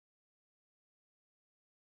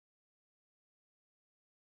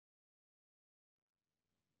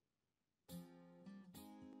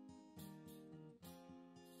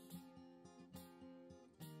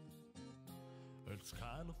It's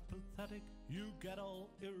kind of pathetic, you get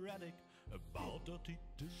all erratic about dirty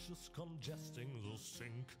dishes congesting the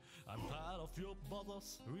sink. I'm tired of your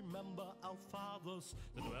bothers, remember our fathers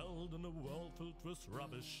that dwelled in a world filled with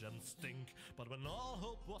rubbish and stink. But when all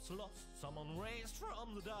hope was lost, someone raised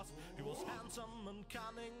from the dust. He was handsome and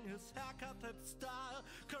cunning, his haircut had style,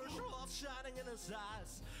 courage was shining in his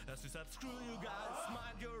eyes as he said, screw you guys,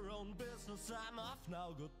 mind your own business, I'm off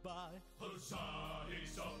now, goodbye. Huzzah,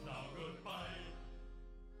 he's off now, goodbye.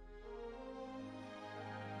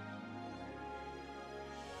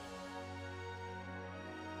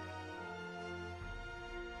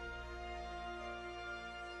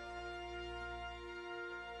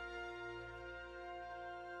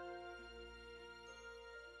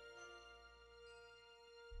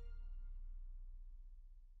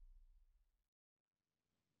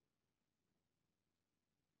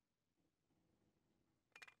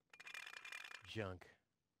 Junk.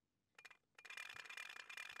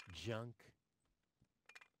 Junk.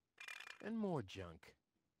 And more junk.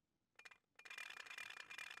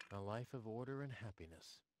 A life of order and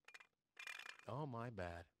happiness. Oh, my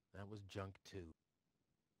bad. That was junk too.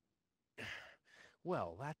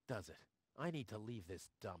 Well, that does it. I need to leave this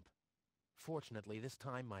dump. Fortunately, this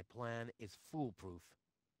time my plan is foolproof.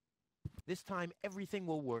 This time everything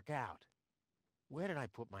will work out. Where did I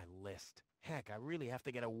put my list? Heck, I really have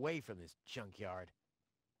to get away from this junkyard.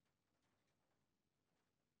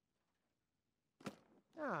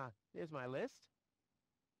 Ah, there's my list.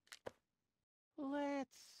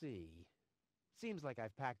 Let's see. Seems like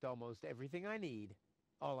I've packed almost everything I need.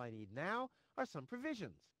 All I need now are some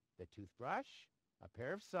provisions. The toothbrush, a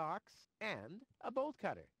pair of socks, and a bolt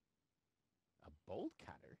cutter. A bolt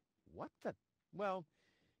cutter? What the... Well,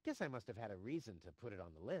 guess I must have had a reason to put it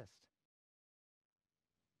on the list.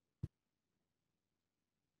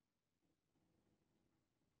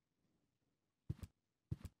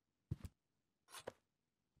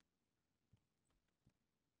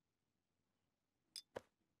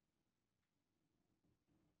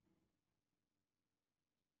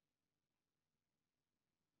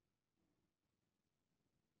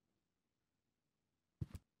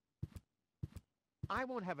 I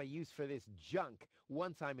won't have a use for this junk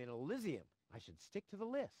once I'm in Elysium. I should stick to the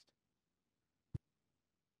list.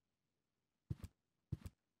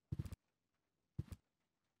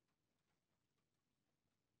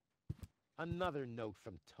 Another note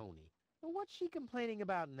from Tony. What's she complaining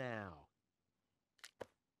about now?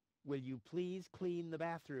 Will you please clean the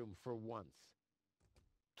bathroom for once?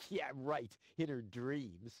 Yeah, right, in her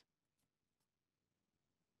dreams.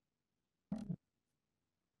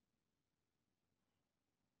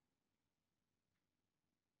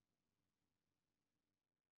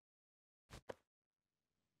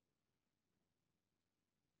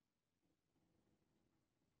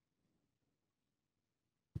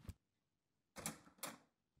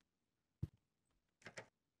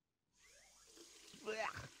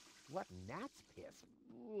 Blech, what gnat's piss.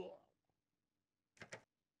 Ugh.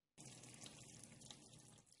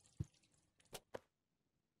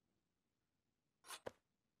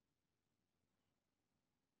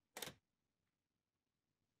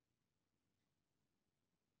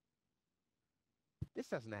 This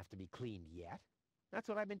doesn't have to be cleaned yet. That's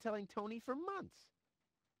what I've been telling Tony for months.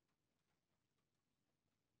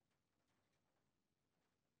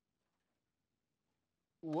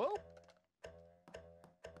 Whoa!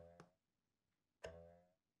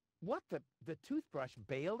 What the? The toothbrush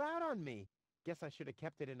bailed out on me. Guess I should have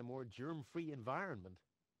kept it in a more germ-free environment.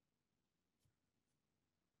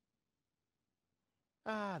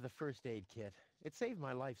 Ah, the first aid kit. It saved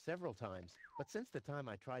my life several times, but since the time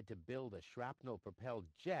I tried to build a shrapnel-propelled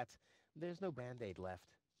jet, there's no Band-Aid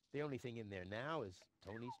left. The only thing in there now is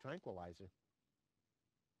Tony's tranquilizer.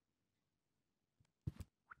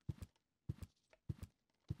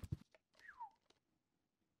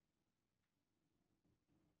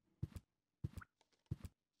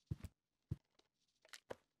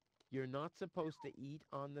 You're not supposed to eat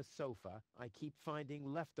on the sofa. I keep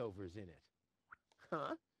finding leftovers in it.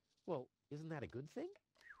 Huh? Well, isn't that a good thing?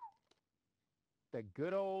 The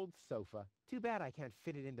good old sofa. Too bad I can't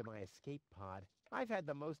fit it into my escape pod. I've had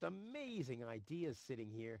the most amazing ideas sitting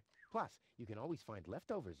here. Plus, you can always find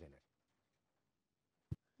leftovers in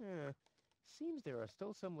it. Seems there are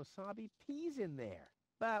still some wasabi peas in there.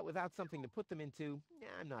 But without something to put them into,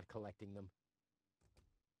 I'm not collecting them.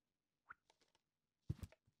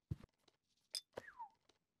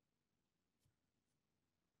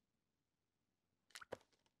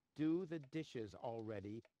 Do the dishes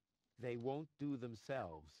already. They won't do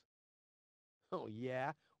themselves. Oh,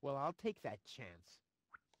 yeah? Well, I'll take that chance.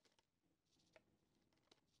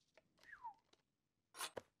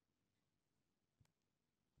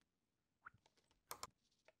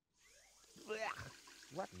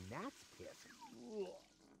 What gnat's piss? Ugh.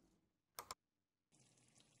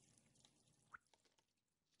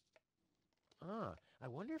 Ah, I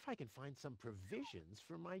wonder if I can find some provisions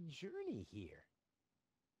for my journey here.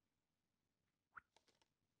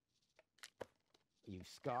 You've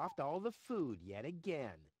scoffed all the food yet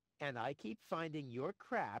again, and I keep finding your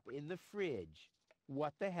crap in the fridge.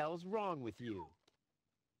 What the hell's wrong with you?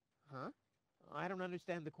 Huh? I don't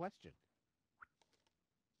understand the question.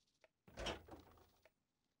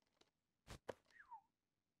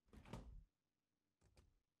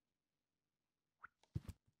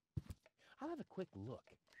 I'll have a quick look,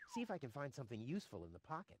 see if I can find something useful in the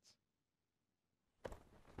pockets.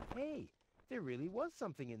 Hey, there really was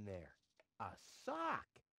something in there. A sock.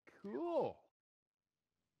 Cool.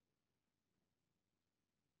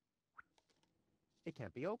 It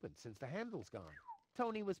can't be opened since the handle's gone.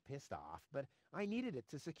 Tony was pissed off, but I needed it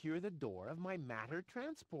to secure the door of my matter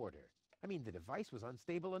transporter. I mean, the device was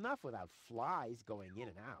unstable enough without flies going in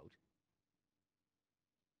and out.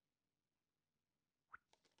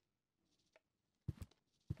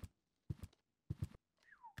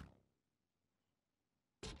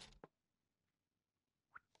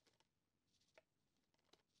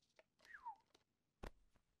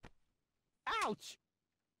 Ouch!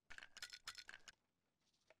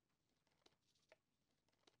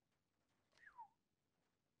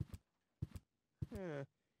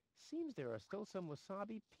 Seems there are still some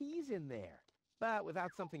wasabi peas in there, but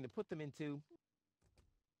without something to put them into.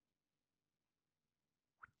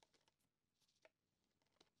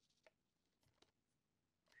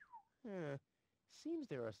 Seems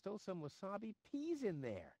there are still some wasabi peas in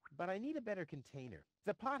there, but I need a better container.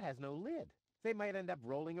 The pot has no lid. They might end up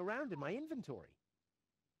rolling around in my inventory.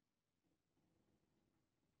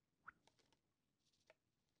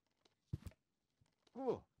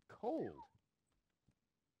 Ooh, cold.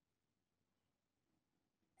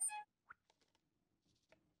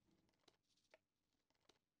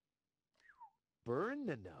 Burn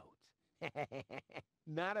the note.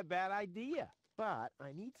 Not a bad idea, but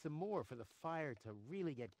I need some more for the fire to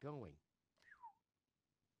really get going.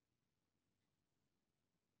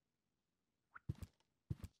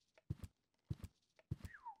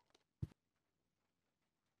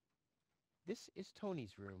 This is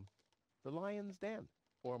Tony's room, the lion's den,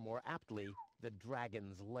 or more aptly, the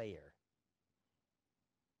dragon's lair.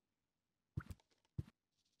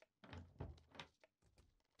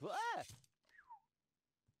 Ah!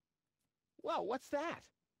 Whoa, what's that?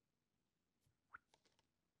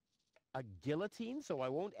 A guillotine so I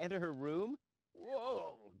won't enter her room?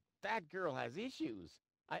 Whoa, that girl has issues.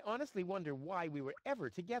 I honestly wonder why we were ever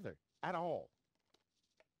together at all.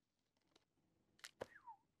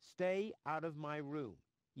 Stay out of my room.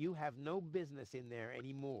 You have no business in there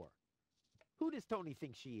anymore. Who does Tony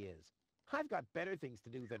think she is? I've got better things to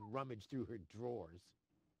do than rummage through her drawers.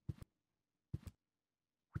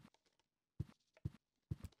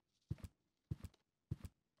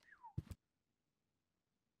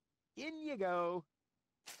 In you go.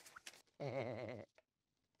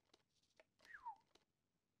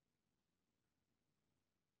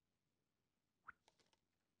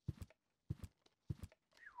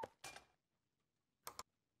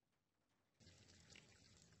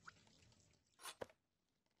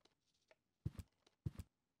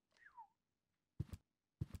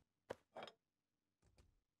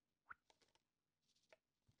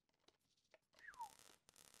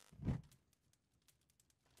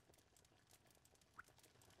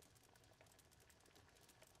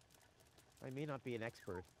 I may not be an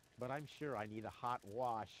expert, but I'm sure I need a hot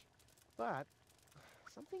wash. But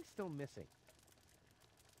something's still missing.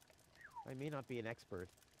 I may not be an expert,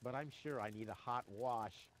 but I'm sure I need a hot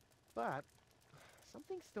wash. But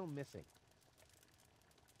something's still missing.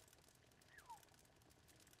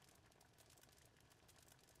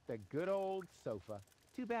 The good old sofa.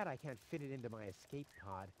 Too bad I can't fit it into my escape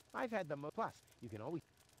pod. I've had the plus, you can always...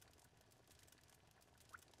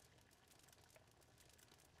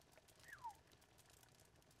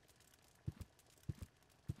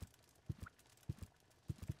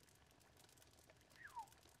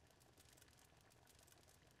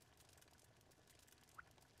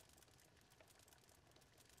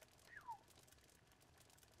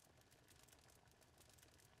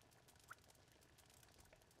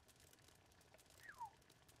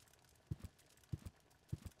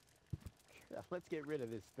 Let's get rid of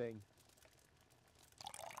this thing.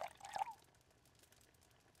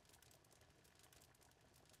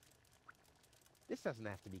 This doesn't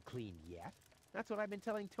have to be cleaned yet. That's what I've been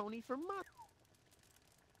telling Tony for months.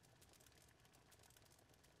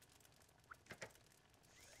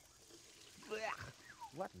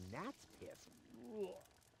 What gnat's piss?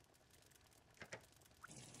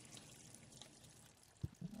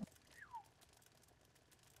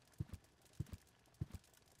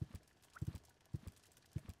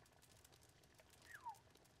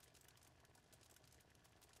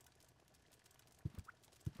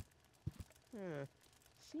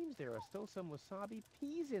 Seems there are still some wasabi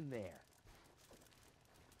peas in there.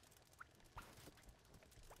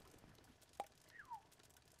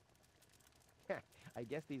 I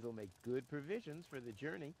guess these will make good provisions for the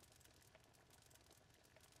journey.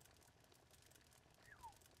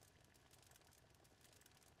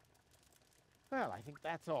 Well, I think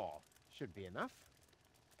that's all. Should be enough.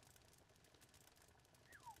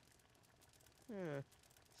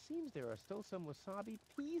 Seems there are still some wasabi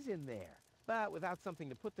peas in there. But without something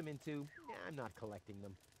to put them into, I'm not collecting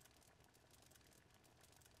them.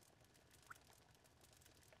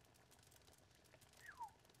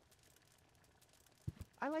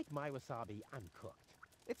 I like my wasabi uncooked.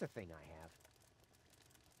 It's a thing I have.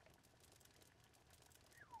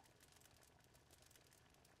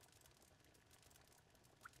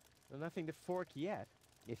 Well, nothing to fork yet.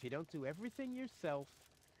 If you don't do everything yourself.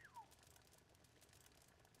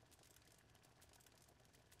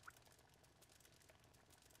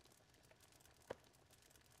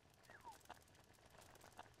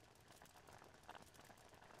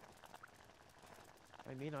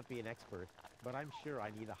 I may not be an expert, but I'm sure I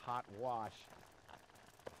need a hot wash.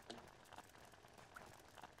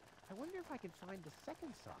 I wonder if I can find the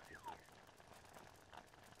second socket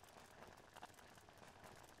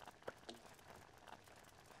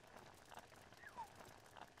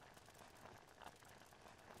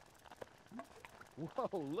here.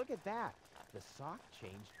 Whoa, look at that. The sock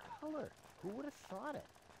changed color. Who would have thought it?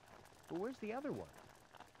 But where's the other one?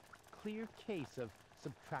 Clear case of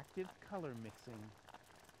subtractive color mixing.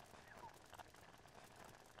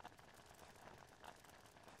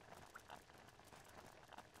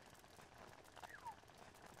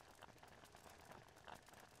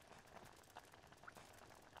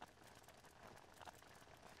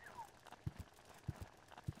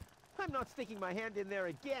 I'm not sticking my hand in there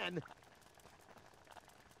again!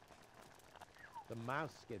 The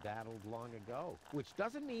mouse skedaddled long ago, which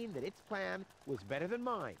doesn't mean that its plan was better than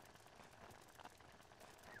mine.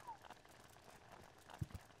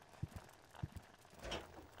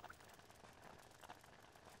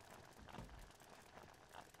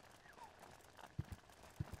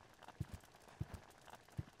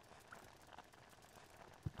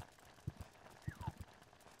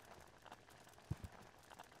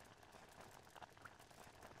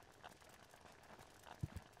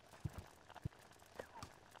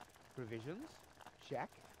 Provisions, check.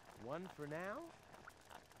 One for now,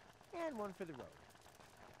 and one for the road.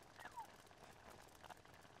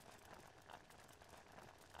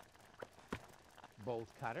 Bolt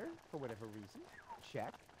cutter, for whatever reason,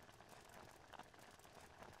 check.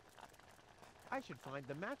 I should find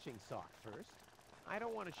the matching sock first. I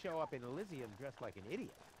don't want to show up in Elysium dressed like an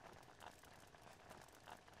idiot.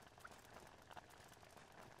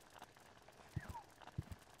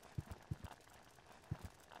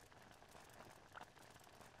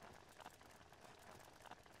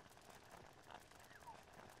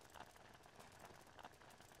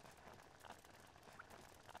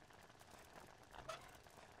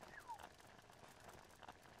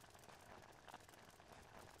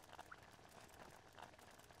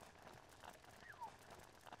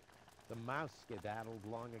 The mouse skedaddled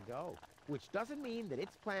long ago, which doesn't mean that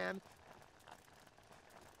its plan...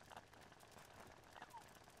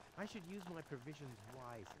 I should use my provisions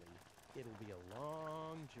wisely. It'll be a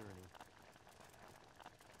long journey.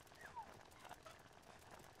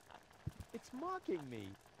 It's mocking me.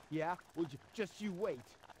 Yeah? Well, just you wait.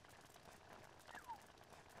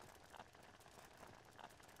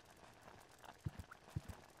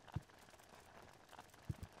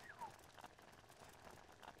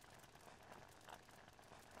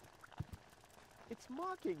 It's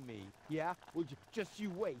mocking me. Yeah? Well, just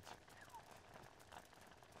you wait.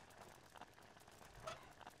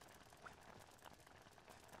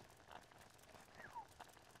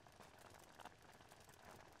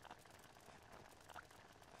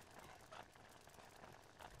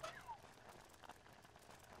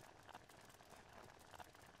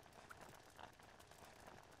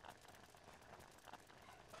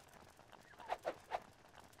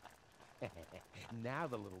 Now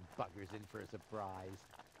the little bugger's in for a surprise.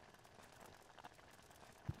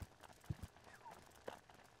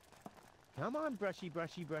 Come on, brushy,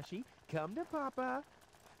 brushy, brushy. Come to Papa.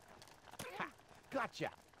 Ha! Gotcha!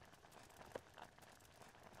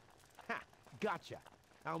 Ha! Gotcha!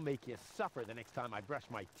 I'll make you suffer the next time I brush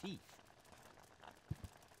my teeth.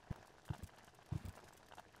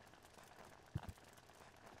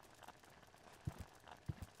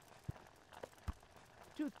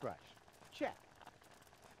 toothbrush. Check.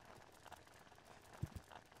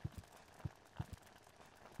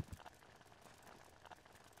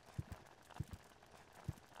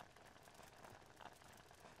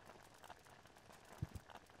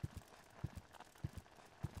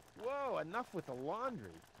 Whoa, enough with the laundry.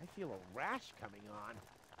 I feel a rash coming on.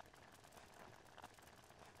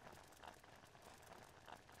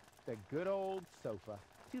 The good old sofa.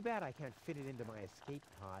 Too bad I can't fit it into my escape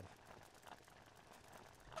pod.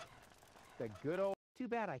 The good old... Too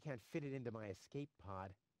bad I can't fit it into my escape pod.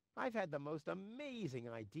 I've had the most amazing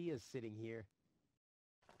ideas sitting here.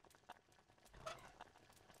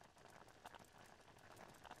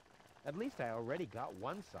 At least I already got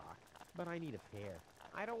one sock, but I need a pair.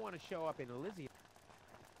 I don't want to show up in Elysium.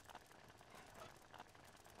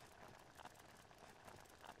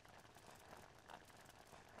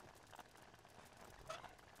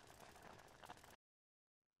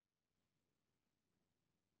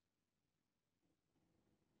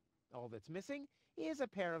 All that's missing is a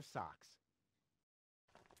pair of socks.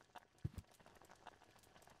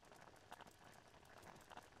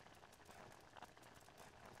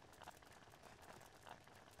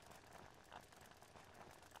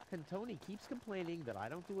 And Tony keeps complaining that I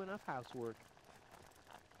don't do enough housework.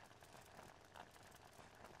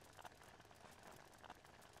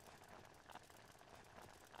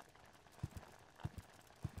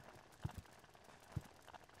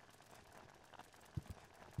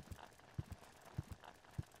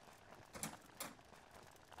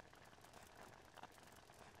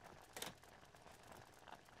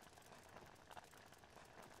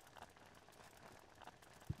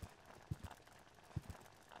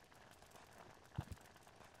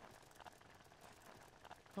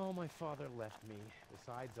 Oh, my father left me.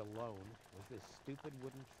 Besides alone was this stupid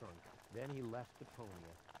wooden trunk. Then he left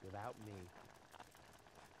Deponia without me.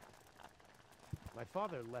 My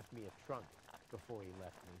father left me a trunk before he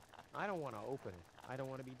left me. I don't want to open it. I don't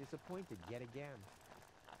want to be disappointed yet again.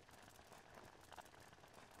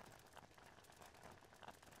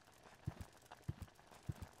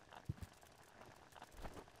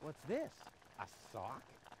 What's this? A sock?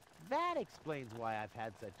 That explains why I've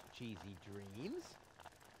had such cheesy dreams.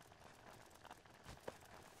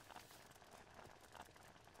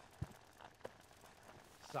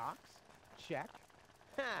 Socks? Check.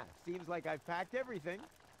 Ha! Seems like I've packed everything.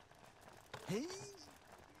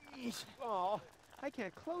 Oh, I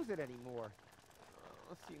can't close it anymore.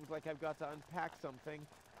 Oh, seems like I've got to unpack something.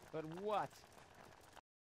 But what?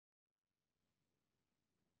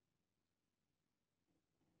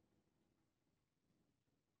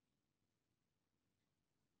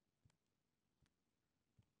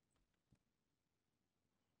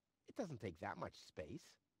 It doesn't take that much space.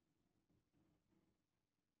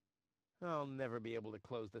 I'll never be able to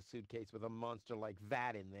close the suitcase with a monster like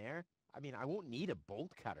that in there. I mean, I won't need a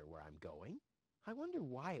bolt cutter where I'm going. I wonder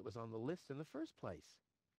why it was on the list in the first place.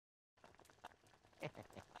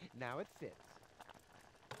 Now it fits.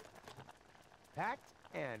 Packed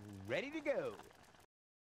and ready to go.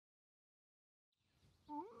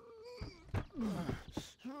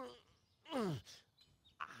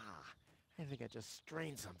 I think I just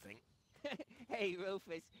strained something. Hey,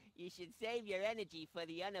 Rufus, you should save your energy for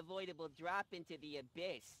the unavoidable drop into the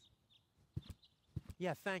abyss.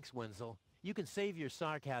 Yeah, thanks, Wenzel. You can save your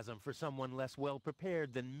sarcasm for someone less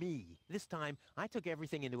well-prepared than me. This time, I took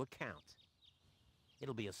everything into account.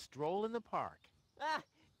 It'll be a stroll in the park. Ah,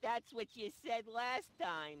 that's what you said last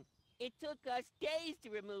time. It took us days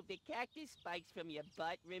to remove the cactus spikes from your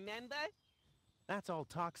butt, remember? That's all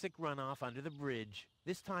toxic runoff under the bridge.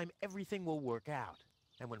 This time, everything will work out.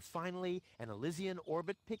 And when finally an Elysian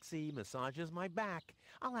orbit pixie massages my back,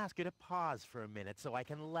 I'll ask her to pause for a minute so I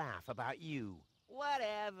can laugh about you.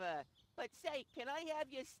 Whatever. But say, can I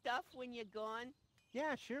have your stuff when you're gone?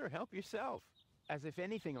 Yeah, sure, help yourself. As if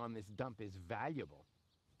anything on this dump is valuable.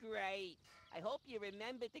 Great. I hope you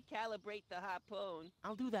remember to calibrate the harpoon.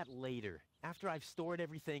 I'll do that later, after I've stored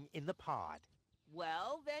everything in the pod.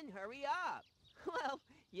 Well, then hurry up. Well,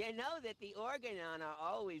 you know that the Organon are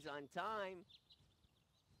always on time.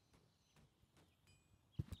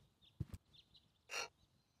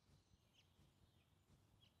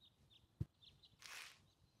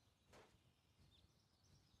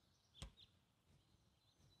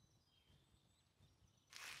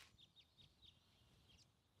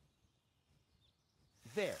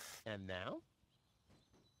 There. And now?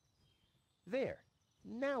 There.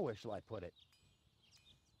 Now where shall I put it?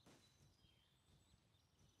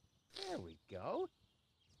 There we go.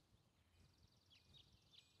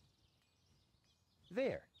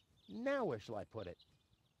 There. Now where shall I put it?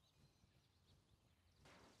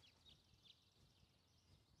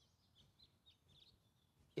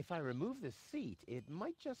 If I remove the seat, it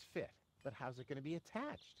might just fit. But how's it going to be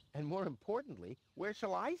attached? And more importantly, where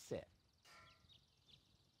shall I sit?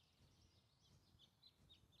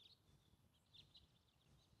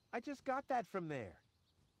 I just got that from there.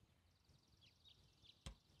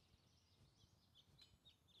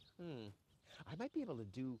 I might be able to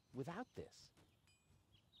do without this.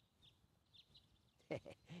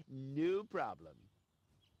 No problem.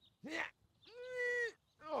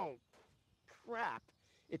 Oh, crap.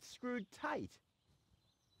 It's screwed tight.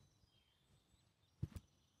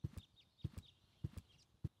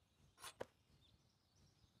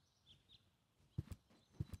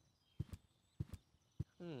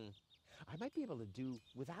 I might be able to do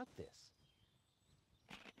without this.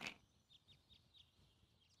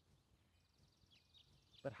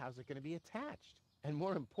 But how's it going to be attached? And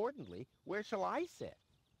more importantly, where shall I sit?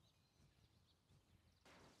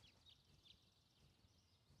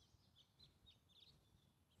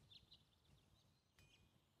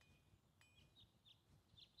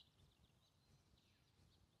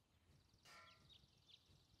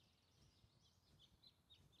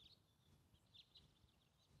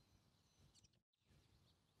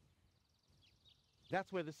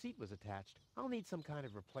 That's where the seat was attached. I'll need some kind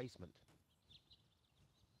of replacement.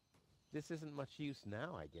 This isn't much use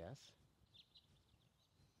now, I guess.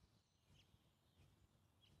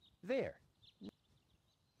 There.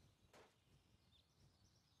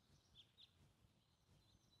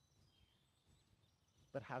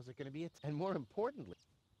 But how's it going to be? And more importantly,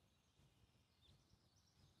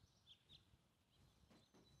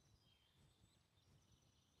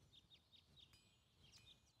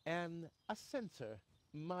 and a sensor,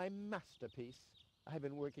 my masterpiece. I've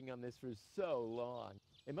been working on this for so long.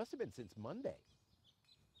 It must have been since Monday.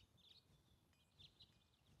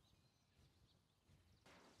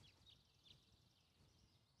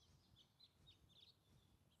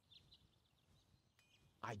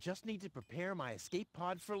 I just need to prepare my escape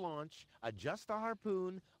pod for launch, adjust the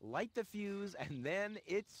harpoon, light the fuse, and then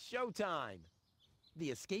it's showtime.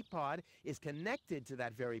 The escape pod is connected to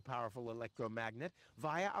that very powerful electromagnet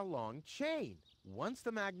via a long chain. Once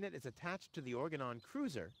the magnet is attached to the Organon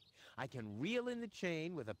cruiser, I can reel in the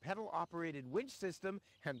chain with a pedal-operated winch system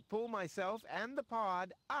and pull myself and the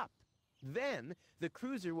pod up. Then, the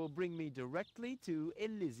cruiser will bring me directly to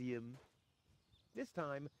Elysium. This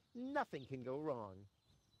time, nothing can go wrong.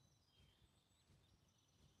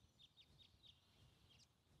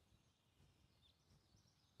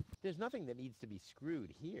 There's nothing that needs to be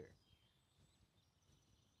screwed here.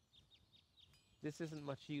 This isn't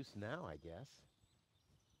much use now, I guess.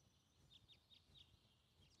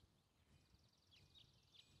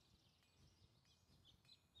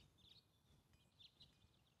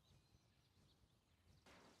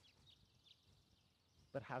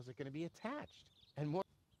 But how's it going to be attached? And more...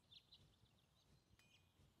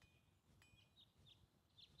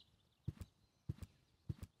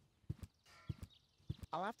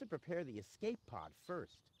 I'll have to prepare the escape pod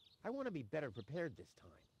first. I want to be better prepared this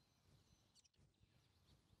time.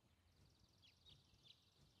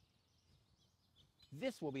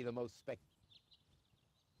 This will be the most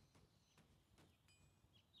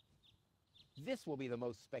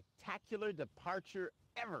spectacular departure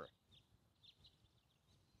ever.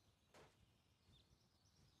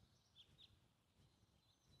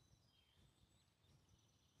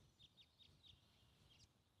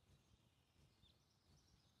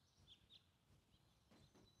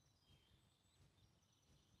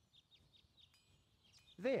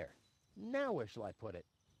 There. Now where shall I put it?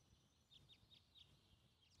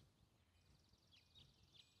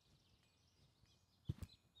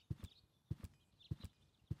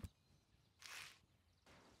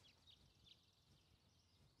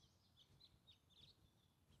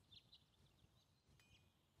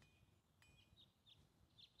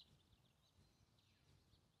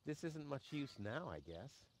 This isn't much use now, I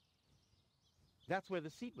guess. That's where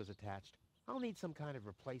the seat was attached. I'll need some kind of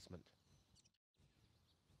replacement.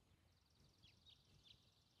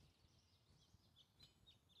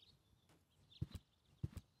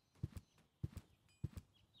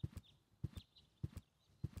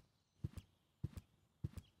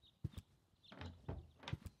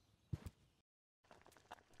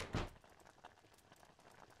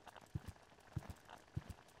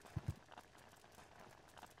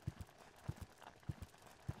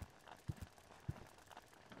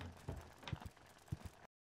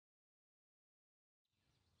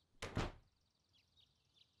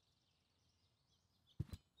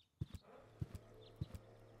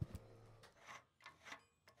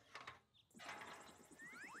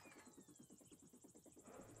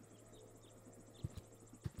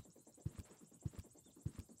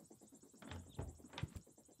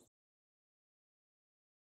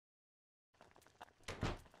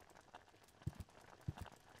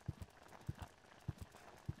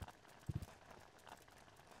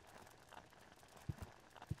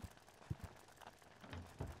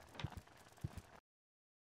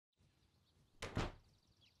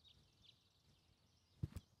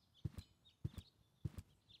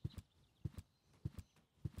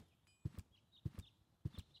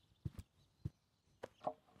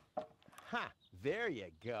 Ha! There you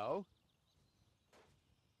go.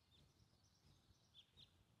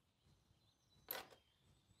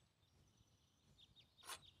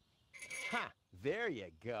 Ha! There you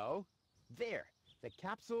go. There. The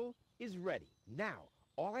capsule is ready. Now,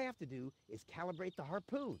 all I have to do is calibrate the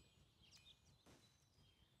harpoon.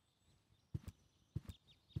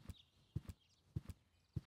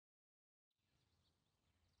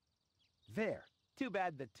 There. Too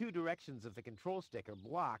bad the two directions of the control stick are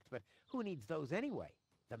blocked, but who needs those anyway?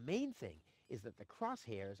 The main thing is that the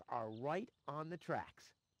crosshairs are right on the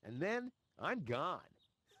tracks. And then I'm gone.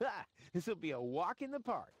 Ha! This will be a walk in the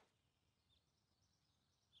park.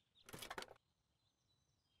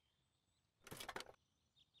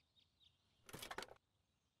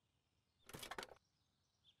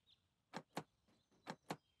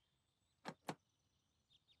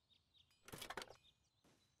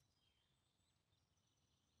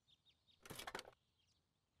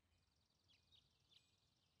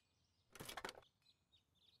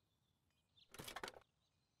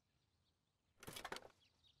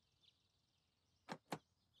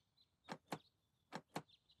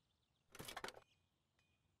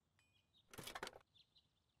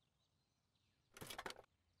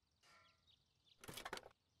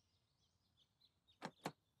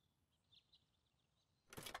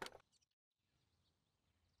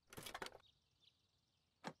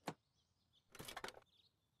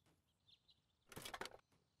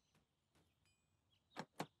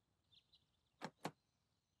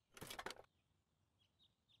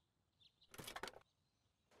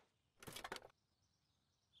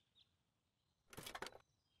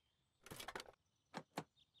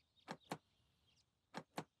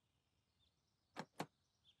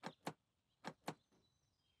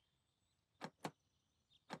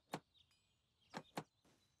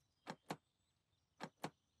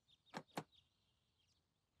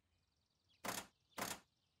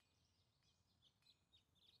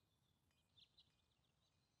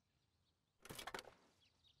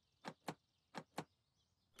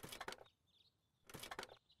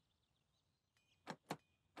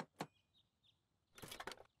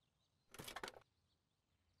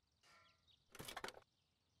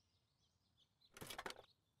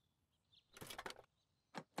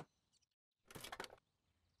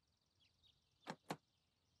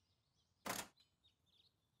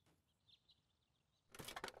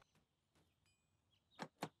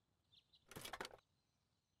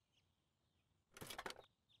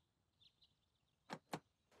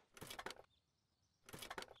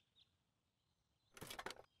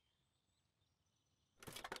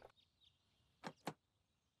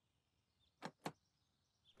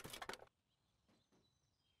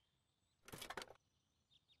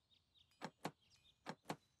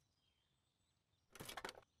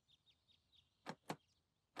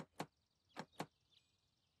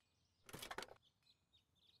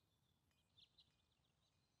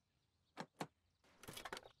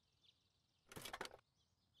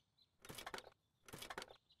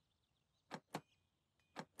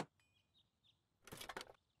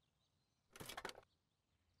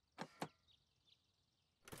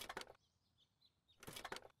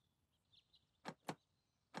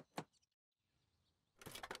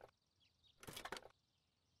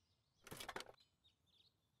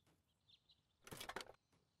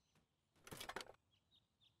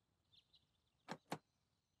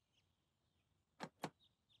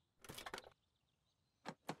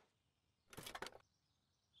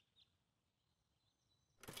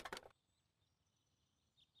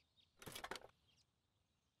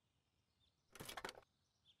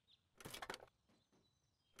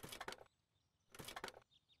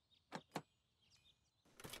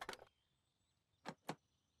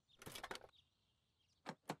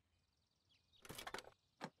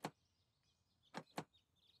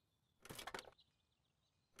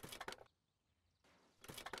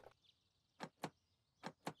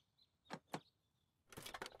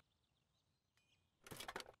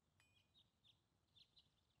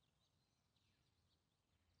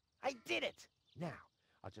 I did it! Now,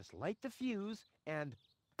 I'll just light the fuse and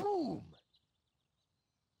boom!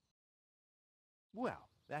 Well,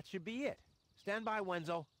 that should be it. Stand by,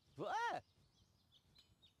 Wenzel. Ah!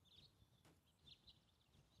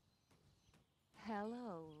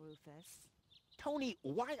 Hello, Rufus. Tony,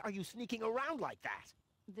 why are you sneaking around like that?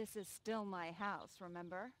 This is still my house,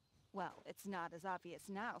 remember? Well, it's not as obvious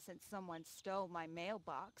now since someone stole my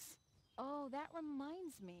mailbox. Oh, that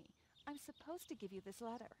reminds me. I'm supposed to give you this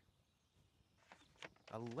letter.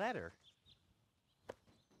 A letter?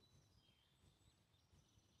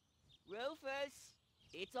 Rufus,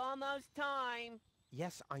 it's almost time.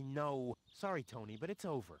 Yes, I know. Sorry, Tony, but it's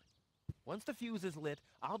over. Once the fuse is lit,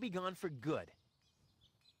 I'll be gone for good.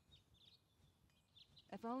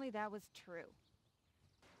 If only that was true.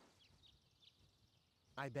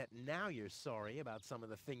 I bet now you're sorry about some of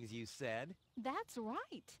the things you said. That's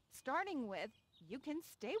right. Starting with, you can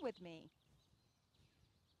stay with me.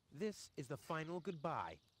 This is the final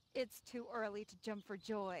goodbye. It's too early to jump for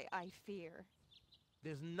joy, I fear.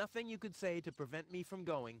 There's nothing you could say to prevent me from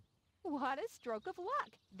going. What a stroke of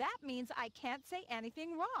luck. That means I can't say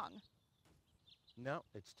anything wrong. No,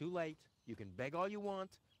 it's too late. You can beg all you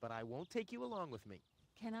want, but I won't take you along with me.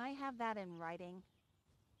 Can I have that in writing?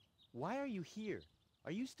 Why are you here?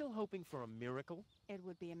 Are you still hoping for a miracle? It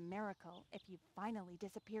would be a miracle if you finally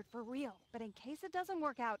disappeared for real. But in case it doesn't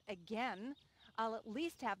work out again, I'll at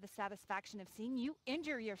least have the satisfaction of seeing you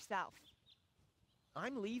injure yourself.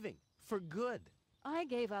 I'm leaving. For good. I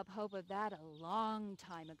gave up hope of that a long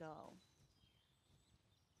time ago.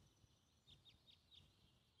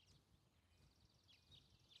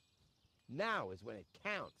 Now is when it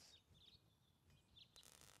counts.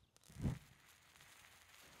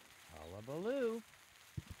 Hullabaloo.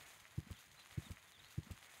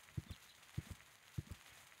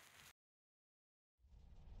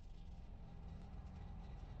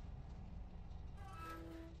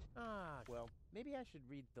 Well, maybe I should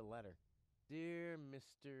read the letter. Dear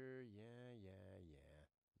Mr.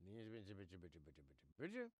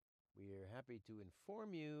 Bridger, we are happy to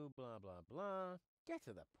inform you, blah, blah, blah. Get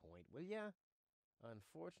to the point, will ya?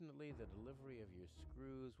 Unfortunately, the delivery of your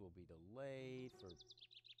screws will be delayed for...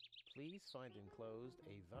 Please find enclosed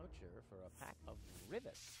a voucher for a pack of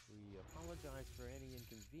rivets. We apologize for any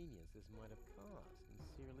inconvenience this might have caused.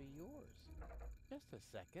 Sincerely yours. Just a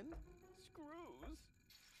second. Screws?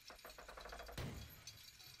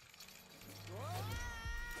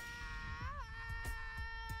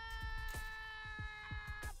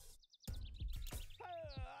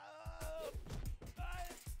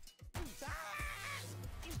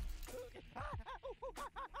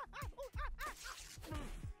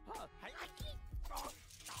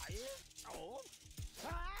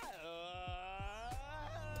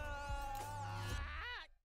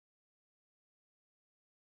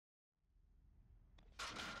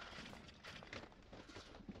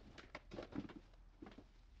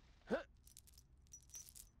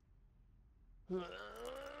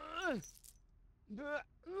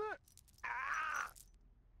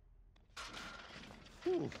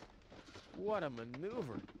 Whew. What a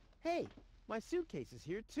maneuver. Hey, my suitcase is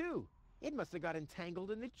here too. It must have got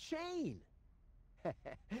entangled in the chain.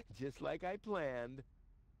 Just like I planned.